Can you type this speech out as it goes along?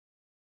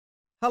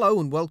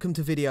Hello and welcome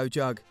to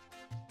Videojug.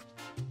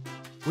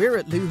 We're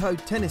at Lujo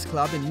Tennis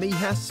Club in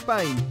Mijas,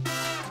 Spain.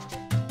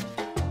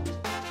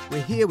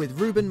 We're here with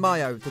Ruben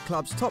Mayo, the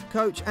club's top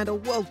coach and a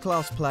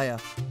world-class player.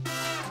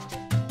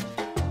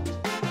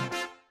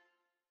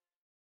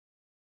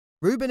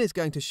 Ruben is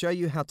going to show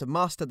you how to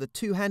master the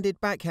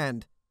two-handed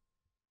backhand.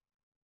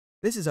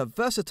 This is a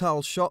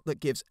versatile shot that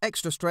gives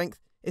extra strength,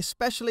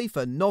 especially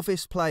for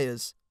novice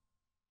players.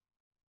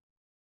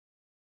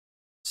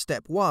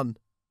 Step 1.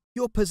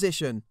 Your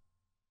position.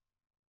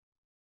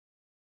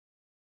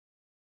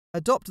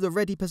 Adopt the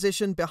ready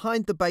position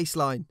behind the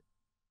baseline.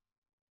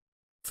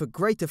 For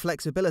greater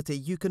flexibility,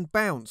 you can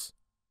bounce.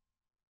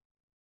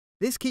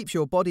 This keeps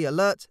your body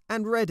alert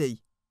and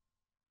ready.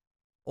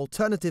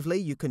 Alternatively,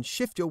 you can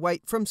shift your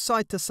weight from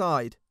side to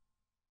side.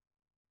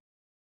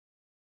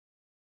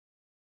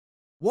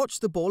 Watch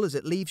the ball as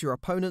it leaves your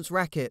opponent's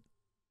racket.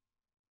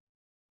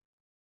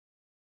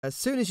 As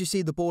soon as you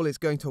see the ball is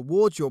going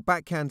towards your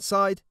backhand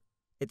side,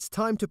 it's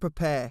time to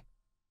prepare.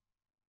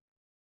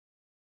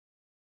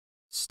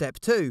 Step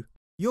 2.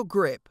 Your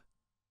grip.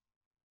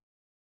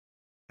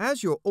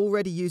 As you're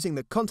already using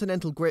the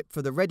continental grip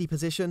for the ready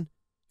position,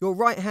 your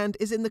right hand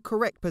is in the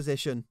correct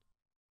position.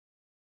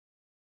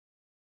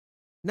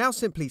 Now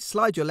simply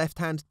slide your left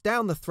hand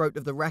down the throat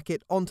of the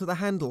racket onto the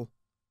handle.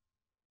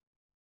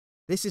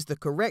 This is the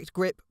correct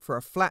grip for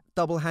a flat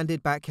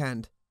double-handed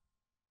backhand.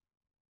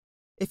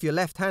 If you're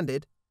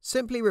left-handed,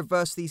 simply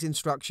reverse these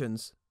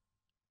instructions.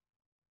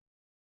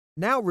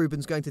 Now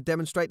Ruben's going to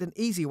demonstrate an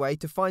easy way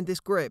to find this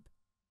grip.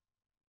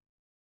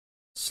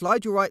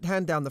 Slide your right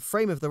hand down the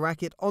frame of the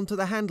racket onto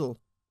the handle.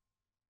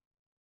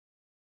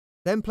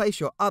 Then place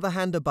your other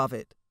hand above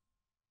it.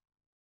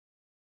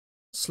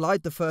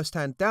 Slide the first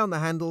hand down the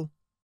handle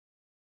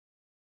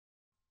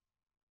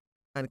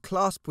and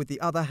clasp with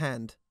the other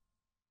hand.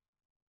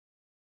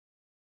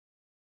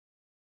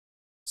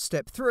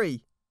 Step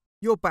 3.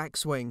 Your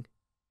backswing.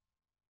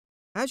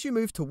 As you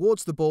move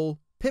towards the ball,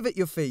 pivot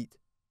your feet.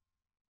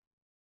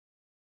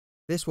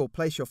 This will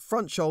place your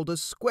front shoulders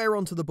square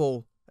onto the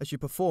ball as you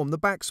perform the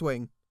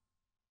backswing.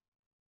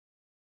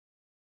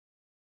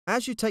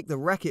 As you take the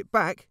racket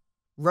back,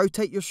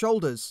 rotate your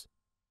shoulders.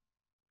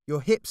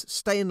 Your hips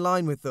stay in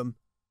line with them.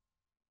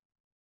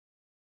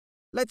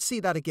 Let's see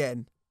that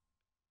again.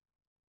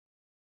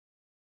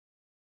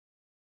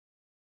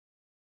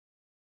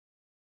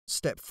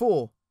 Step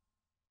 4.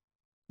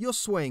 Your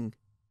swing.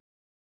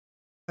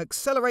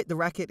 Accelerate the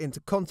racket into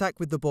contact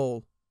with the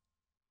ball,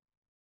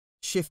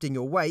 shifting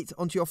your weight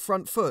onto your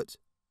front foot.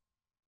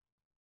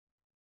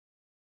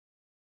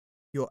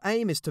 Your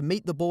aim is to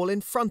meet the ball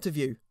in front of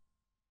you.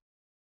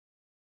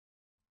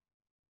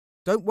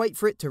 Don't wait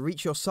for it to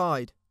reach your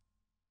side.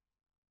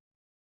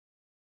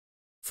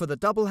 For the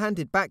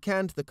double-handed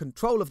backhand, the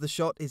control of the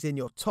shot is in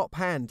your top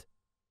hand.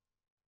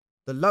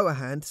 The lower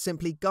hand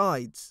simply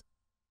guides.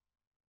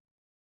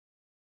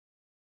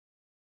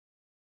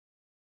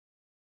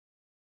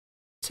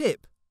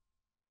 Tip: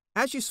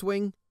 as you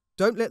swing,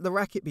 don't let the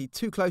racket be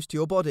too close to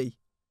your body.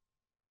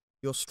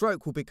 Your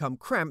stroke will become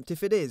cramped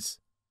if it is.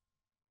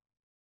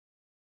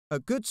 A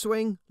good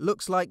swing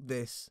looks like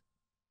this.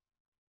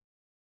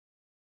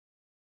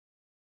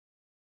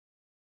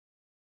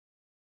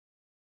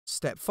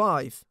 Step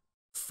 5.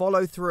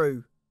 Follow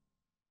through.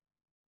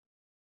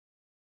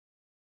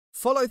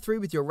 Follow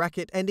through with your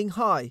racket ending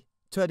high,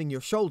 turning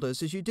your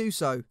shoulders as you do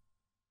so.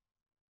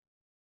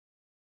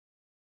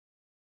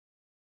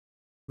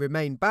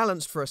 Remain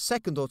balanced for a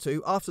second or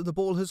two after the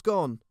ball has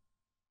gone,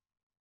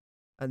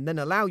 and then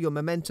allow your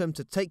momentum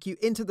to take you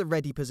into the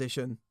ready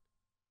position.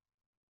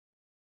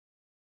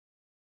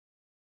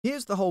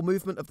 Here's the whole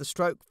movement of the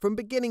stroke from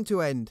beginning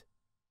to end.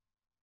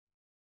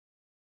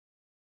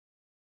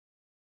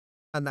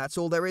 And that's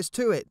all there is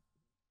to it.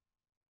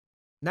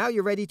 Now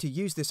you're ready to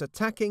use this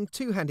attacking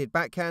two-handed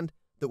backhand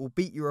that will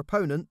beat your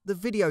opponent the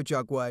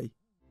Videojug way.